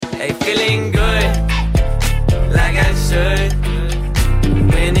Hey, feeling good, like I should.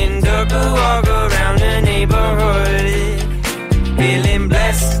 When in dark, I walk around the neighborhood. Feeling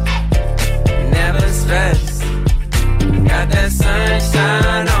blessed, never stressed. Got that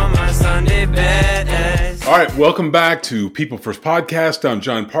sunshine on my Sunday best. All right, welcome back to People First Podcast. I'm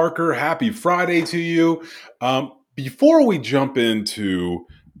John Parker. Happy Friday to you. Before we jump into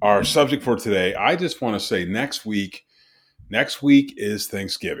our subject for today, I just want to say next week is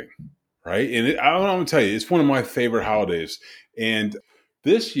Thanksgiving, right? And I want to tell you, it's one of my favorite holidays. And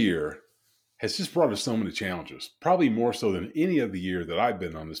this year has just brought us so many challenges, probably more so than any other year that I've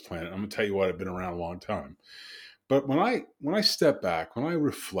been on this planet. I'm going to tell you what, I've been around a long time. But when I step back, when I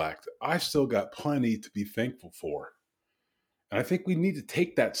reflect, I've still got plenty to be thankful for. And I think we need to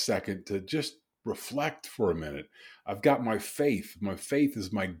take that second to just reflect for a minute. I've got my faith. My faith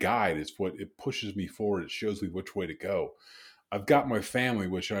is my guide. It's what it pushes me forward. It shows me which way to go. I've got my family,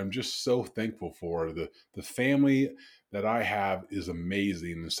 which I'm just so thankful for. The family that I have is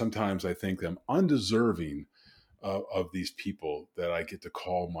amazing. And sometimes I think I'm undeserving of these people that I get to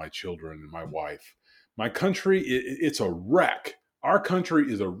call my children and my wife. My country, it's a wreck. Our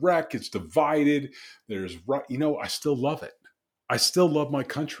country is a wreck. It's divided. I still love it. I still love my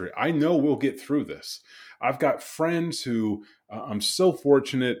country. I know we'll get through this. I've got friends who I'm so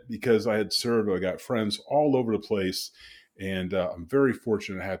fortunate because I had served. I got friends all over the place. And I'm very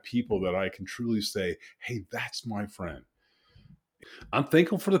fortunate to have people that I can truly say, hey, that's my friend. I'm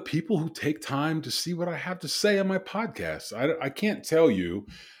thankful for the people who take time to see what I have to say on my podcast. I can't tell you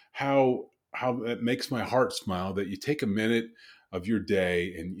how it makes my heart smile that you take a minute of your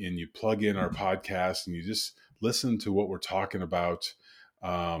day and you plug in our podcast and you just listen to what we're talking about.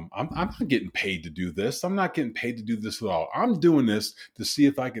 I'm not getting paid to do this. I'm not getting paid to do this at all. I'm doing this to see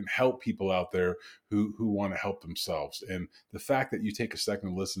if I can help people out there who want to help themselves. And the fact that you take a second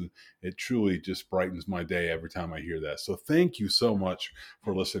to listen, it truly just brightens my day every time I hear that. So thank you so much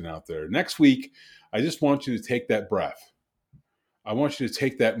for listening out there. Next week, I just want you to take that breath. I want you to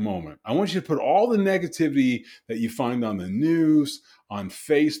take that moment. I want you to put all the negativity that you find on the news, on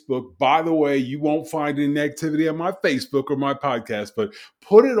Facebook. By the way, you won't find any negativity on my Facebook or my podcast, but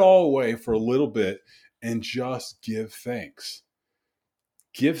put it all away for a little bit and just give thanks.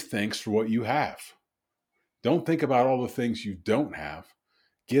 Give thanks for what you have. Don't think about all the things you don't have.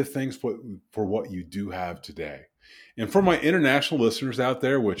 Give thanks for what you do have today. And for my international listeners out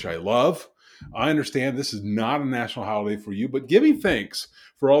there, which I love, I understand this is not a national holiday for you, but giving thanks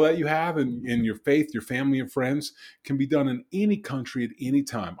for all that you have and your faith, your family and friends can be done in any country at any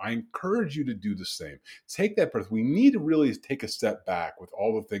time. I encourage you to do the same. Take that breath. We need to really take a step back with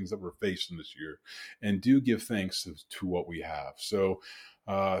all the things that we're facing this year and do give thanks to what we have. So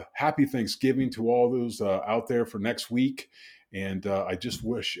happy Thanksgiving to all those out there for next week. And I just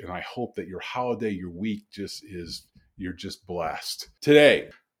wish and I hope that your holiday, your week you're just blessed. Today,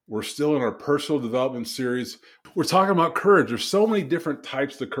 we're still in our personal development series. We're talking about courage. There's so many different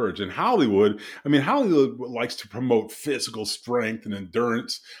types of courage. In Hollywood likes to promote physical strength and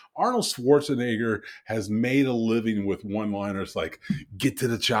endurance. Arnold Schwarzenegger has made a living with one-liners like, get to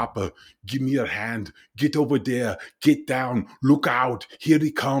the chopper, give me your hand, get over there, get down, look out, here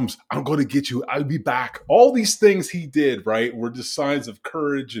he comes, I'm going to get you, I'll be back. All these things he did, right, were just signs of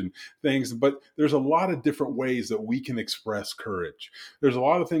courage and things, but there's a lot of different ways that we can express courage. There's a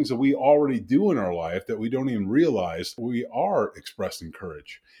lot of things that we already do in our life that we don't even realize we are expressing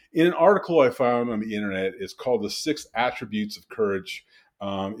courage. In an article I found on the internet, it's called The 6 Attributes of Courage.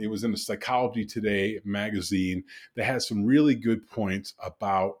 It was in the Psychology Today magazine that had some really good points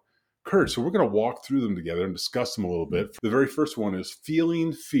about courage. So we're going to walk through them together and discuss them a little bit. The very first one is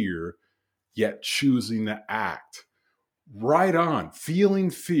feeling fear, yet choosing to act. Right on.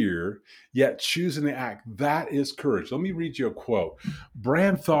 Feeling fear, yet choosing to act. That is courage. Let me read you a quote.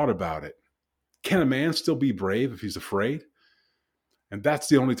 Bran thought about it. Can a man still be brave if he's afraid? And that's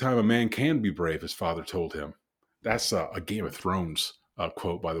the only time a man can be brave, his father told him. That's a Game of Thrones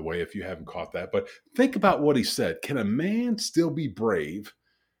quote, by the way, if you haven't caught that. But think about what he said. Can a man still be brave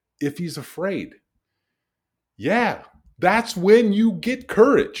if he's afraid? Yeah, that's when you get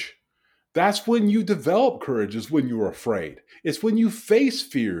courage. That's when you develop courage, is when you're afraid. It's when you face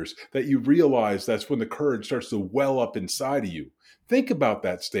fears that you realize that's when the courage starts to well up inside of you. Think about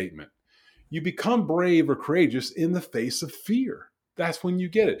that statement. You become brave or courageous in the face of fear. That's when you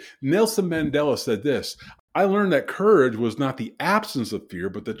get it. Nelson Mandela said this, I learned that courage was not the absence of fear,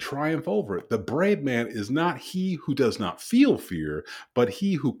 but the triumph over it. The brave man is not he who does not feel fear, but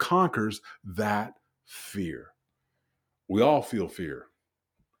he who conquers that fear. We all feel fear.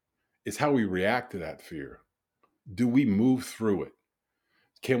 It's how we react to that fear. Do we move through it?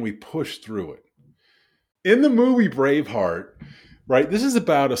 Can we push through it? In the movie Braveheart, right, this is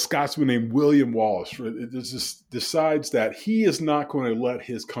about a Scotsman named William Wallace. It just decides that he is not going to let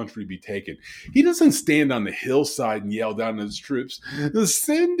his country be taken. He doesn't stand on the hillside and yell down at his troops,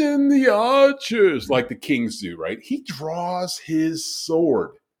 "Send in the archers," like the kings do, right? He draws his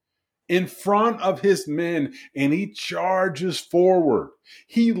sword in front of his men and he charges forward.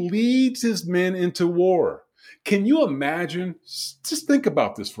 He leads his men into war. Can you imagine? Just think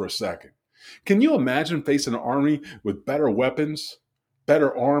about this for a second. Can you imagine facing an army with better weapons,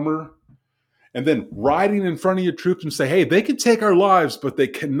 better armor, and then riding in front of your troops and say, hey, they can take our lives, but they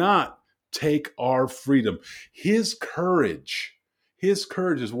cannot take our freedom? His courage is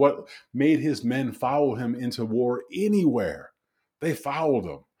what made his men follow him into war anywhere. They followed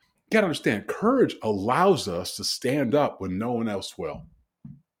him. You got to understand, courage allows us to stand up when no one else will.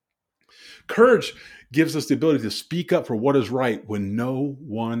 Courage gives us the ability to speak up for what is right when no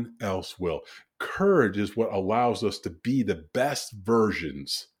one else will. Courage is what allows us to be the best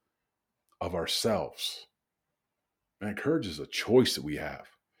versions of ourselves. Man, courage is a choice that we have.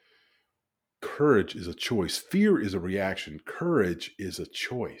 Courage is a choice. Fear is a reaction. Courage is a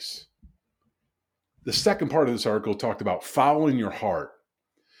choice. The second part of this article talked about following your heart.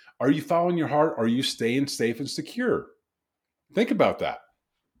 Are you following your heart? Are you staying safe and secure? Think about that.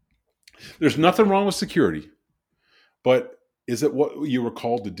 There's nothing wrong with security, but is it what you were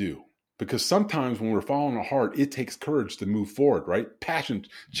called to do? Because sometimes when we're following our heart, it takes courage to move forward, right? Passion,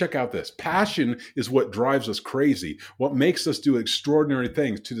 check out this. Passion is what drives us crazy, what makes us do extraordinary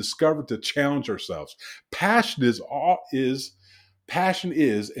things, to discover, to challenge ourselves. Passion is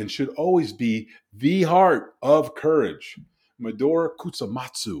and should always be the heart of courage. Midori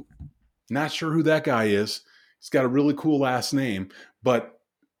Kutsumatsu. Not sure who that guy is. He's got a really cool last name, but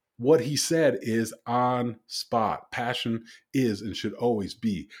what he said is on spot. Passion is and should always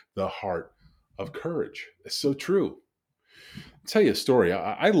be the heart of courage. It's so true. I'll tell you a story.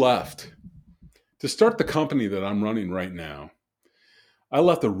 I left to start the company that I'm running right now. I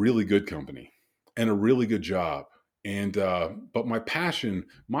left a really good company and a really good job. And but my passion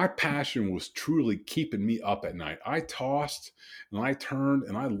was truly keeping me up at night. I tossed and I turned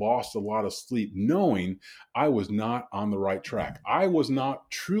and I lost a lot of sleep knowing I was not on the right track. I was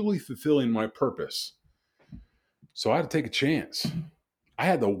not truly fulfilling my purpose. So I had to take a chance. I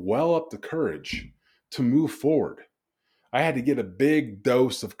had to well up the courage to move forward. I had to get a big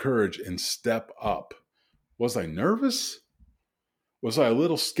dose of courage and step up. Was I nervous? Was I a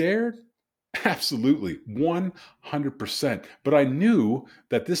little scared? Absolutely, 100%. But I knew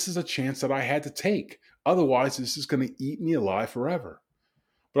that this is a chance that I had to take. Otherwise, this is going to eat me alive forever.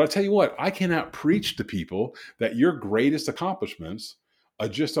 But I'll tell you what, I cannot preach to people that your greatest accomplishments are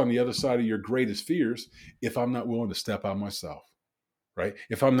just on the other side of your greatest fears if I'm not willing to step out myself, right?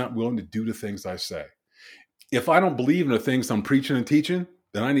 If I'm not willing to do the things I say. If I don't believe in the things I'm preaching and teaching,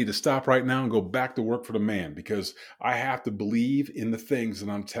 then I need to stop right now and go back to work for the man, because I have to believe in the things that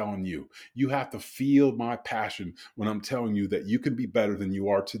I'm telling you. You have to feel my passion when I'm telling you that you can be better than you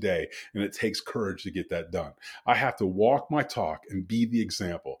are today, and it takes courage to get that done. I have to walk my talk and be the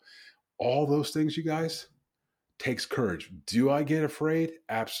example. All those things, you guys, takes courage. Do I get afraid?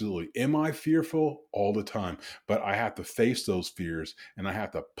 Absolutely. Am I fearful? All the time. But I have to face those fears, and I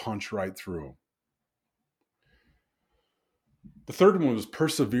have to punch right through them. The third one was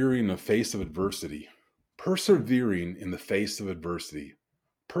persevering in the face of adversity. Persevering in the face of adversity.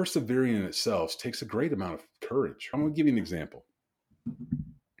 Persevering in itself takes a great amount of courage. I'm going to give you an example.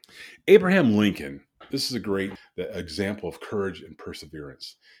 Abraham Lincoln, this is a great example of courage and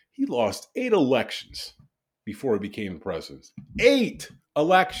perseverance. He lost 8 elections before he became president. 8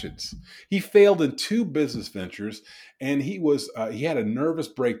 elections. He failed in 2 business ventures, and he had a nervous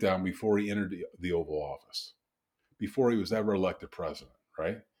breakdown before he entered the Oval Office. Before he was ever elected president,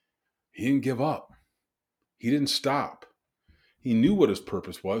 right? He didn't give up. He didn't stop. He knew what his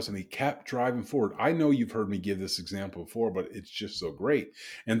purpose was, and he kept driving forward. I know you've heard me give this example before, but it's just so great.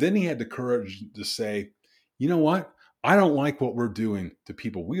 And then he had the courage to say, you know what? I don't like what we're doing to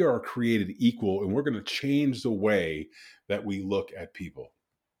people. We are created equal, and we're going to change the way that we look at people.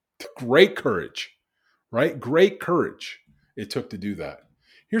 Great courage, right? Great courage it took to do that.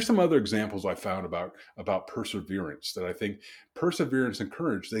 Here's some other examples I found about perseverance that I think perseverance and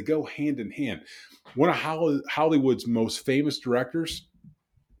courage, they go hand in hand. One of Hollywood's most famous directors,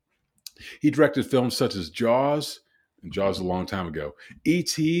 he directed films such as Jaws, and Jaws a long time ago,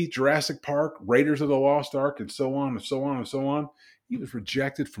 E.T., Jurassic Park, Raiders of the Lost Ark, and so on and so on and so on. He was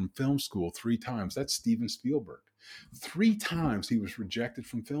rejected from film school 3 times. That's Steven Spielberg. 3 times he was rejected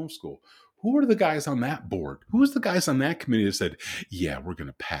from film school. Who are the guys on that board? Who is the guys on that committee that said, yeah, we're going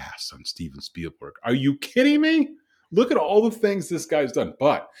to pass on Steven Spielberg? Are you kidding me? Look at all the things this guy's done.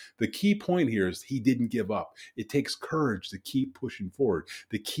 But the key point here is he didn't give up. It takes courage to keep pushing forward,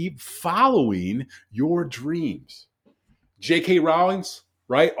 to keep following your dreams. J.K. Rowling's,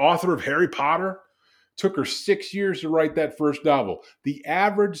 right, author of Harry Potter, took her 6 years to write that first novel. The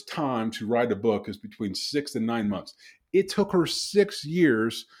average time to write a book is between 6 and 9 months. It took her 6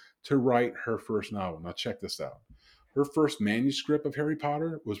 years to write her first novel. Now check this out. Her first manuscript of Harry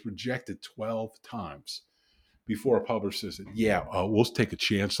Potter was rejected 12 times before a publisher said, yeah, we'll take a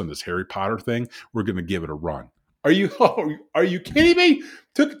chance on this Harry Potter thing. We're going to give it a run. Are you kidding me?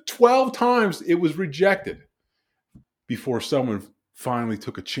 Took 12 times it was rejected before someone finally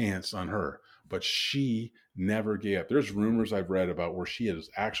took a chance on her. But she never gave up. There's rumors I've read about where she was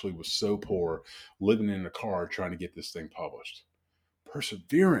so poor, living in a car trying to get this thing published.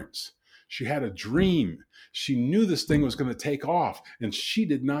 Perseverance. She had a dream. She knew this thing was going to take off, and she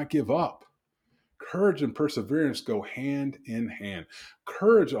did not give up. Courage and perseverance go hand in hand.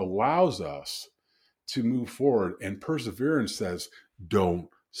 Courage allows us to move forward, and perseverance says, don't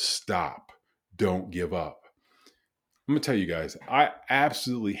stop. Don't give up. I'm going to tell you guys, I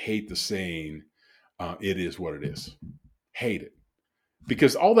absolutely hate the saying, it is what it is. Hate it.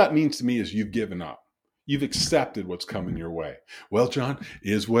 Because all that means to me is you've given up. You've accepted what's coming your way. Well, John,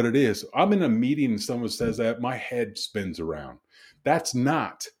 it is what it is. I'm in a meeting and someone says that, my head spins around. That's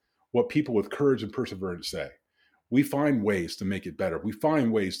not what people with courage and perseverance say. We find ways to make it better. We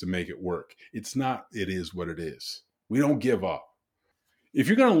find ways to make it work. It's not, it is what it is. We don't give up. If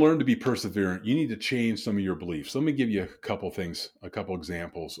you're going to learn to be perseverant, you need to change some of your beliefs. Let me give you a couple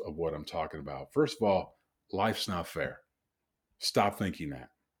examples of what I'm talking about. First of all, life's not fair. Stop thinking that,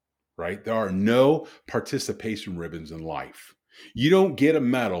 right? There are no participation ribbons in life. You don't get a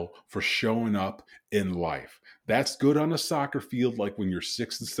medal for showing up in life. That's good on a soccer field, like when you're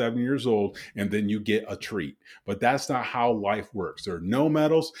 6 and 7 years old, and then you get a treat. But that's not how life works. There are no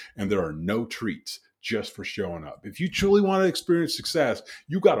medals and there are no treats just for showing up. If you truly want to experience success,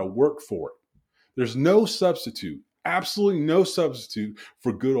 you got to work for it. There's no substitute, absolutely no substitute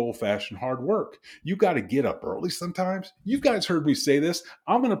for good old-fashioned hard work. You got to get up early sometimes. You guys heard me say this.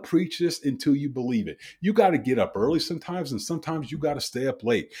 I'm going to preach this until you believe it. You got to get up early sometimes, and sometimes you got to stay up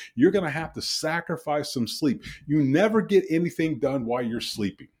late. You're going to have to sacrifice some sleep. You never get anything done while you're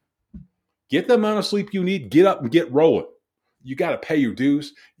sleeping. Get the amount of sleep you need, get up and get rolling. You got to pay your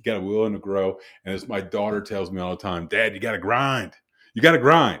dues. You got to be willing to grow. And as my daughter tells me all the time, Dad, you got to grind. You got to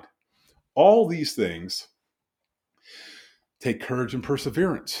grind. All these things take courage and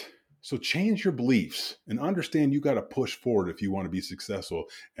perseverance. So change your beliefs and understand you got to push forward if you want to be successful.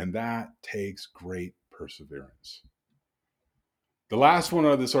 And that takes great perseverance. The last one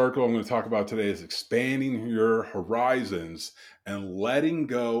of this article I'm going to talk about today is expanding your horizons and letting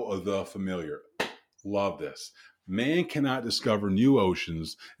go of the familiar. Love this. Man cannot discover new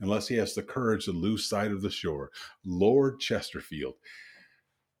oceans unless he has the courage to lose sight of the shore. Lord Chesterfield.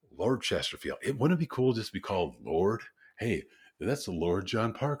 Lord Chesterfield. Wouldn't it be cool just to be called Lord? Hey, that's the Lord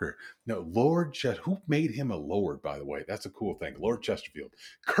John Parker. No, who made him a Lord, by the way? That's a cool thing. Lord Chesterfield.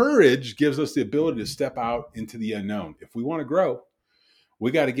 Courage gives us the ability to step out into the unknown. If we want to grow,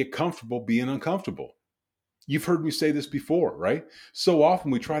 we got to get comfortable being uncomfortable. You've heard me say this before, right? So often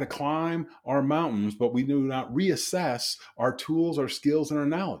we try to climb our mountains, but we do not reassess our tools, our skills, and our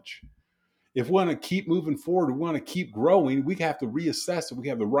knowledge. If we want to keep moving forward, we want to keep growing, we have to reassess if we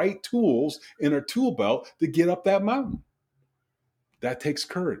have the right tools in our tool belt to get up that mountain. That takes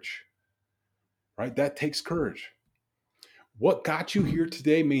courage, right? That takes courage. What got you here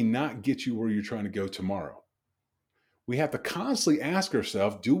today may not get you where you're trying to go tomorrow. We have to constantly ask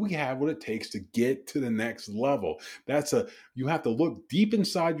ourselves, do we have what it takes to get to the next level? You have to look deep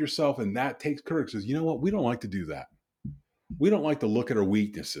inside yourself, and that takes courage. Because you know what? We don't like to do that. We don't like to look at our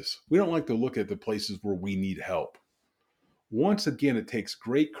weaknesses. We don't like to look at the places where we need help. Once again, it takes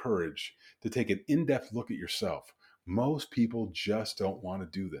great courage to take an in-depth look at yourself. Most people just don't want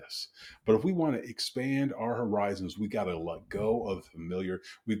to do this. But if we want to expand our horizons, we got to let go of the familiar.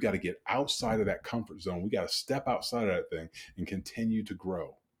 We've got to get outside of that comfort zone. We got to step outside of that thing and continue to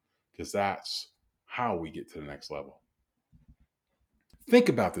grow, because that's how we get to the next level. Think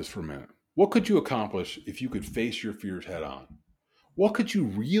about this for a minute. What could you accomplish if you could face your fears head on? What could you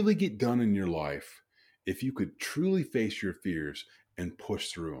really get done in your life if you could truly face your fears and push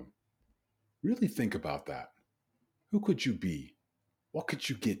through them? Really think about that. Who could you be? What could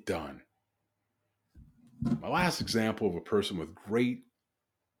you get done? My last example of a person with great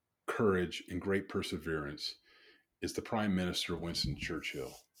courage and great perseverance is the Prime Minister, Winston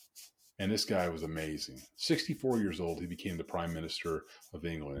Churchill. And this guy was amazing. 64 years old, he became the Prime Minister of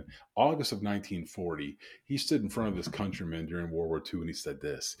England. August of 1940, he stood in front of his countrymen during World War II and he said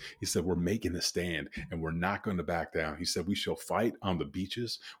this. He said, we're making a stand and we're not going to back down. He said, we shall fight on the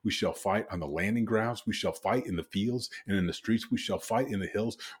beaches. We shall fight on the landing grounds. We shall fight in the fields and in the streets. We shall fight in the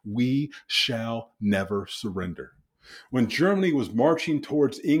hills. We shall never surrender. When Germany was marching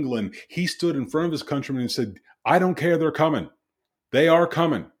towards England, he stood in front of his countrymen and said, I don't care, they're coming. They are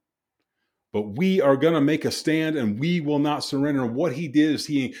coming. But we are going to make a stand and we will not surrender. And what he did is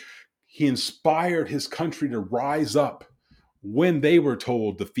he inspired his country to rise up when they were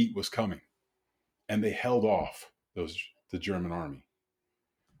told defeat was coming. And they held off the German army.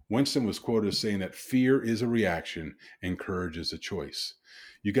 Winston was quoted as saying that fear is a reaction and courage is a choice.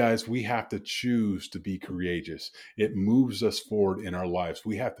 You guys, we have to choose to be courageous. It moves us forward in our lives.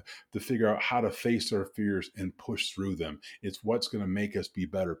 We have to figure out how to face our fears and push through them. It's what's going to make us be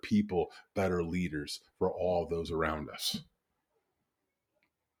better people, better leaders for all those around us.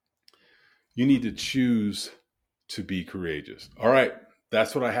 You need to choose to be courageous. All right,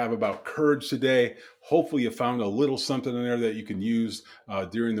 that's what I have about courage today. Hopefully you found a little something in there that you can use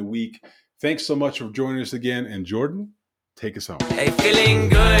during the week. Thanks so much for joining us again. And Jordan, take us home. Hey, feeling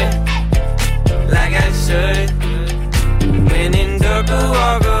good, like I should. When in Durga,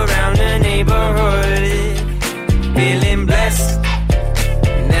 walk around the neighborhood. Feeling blessed,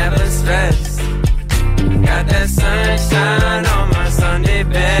 never stressed. Got that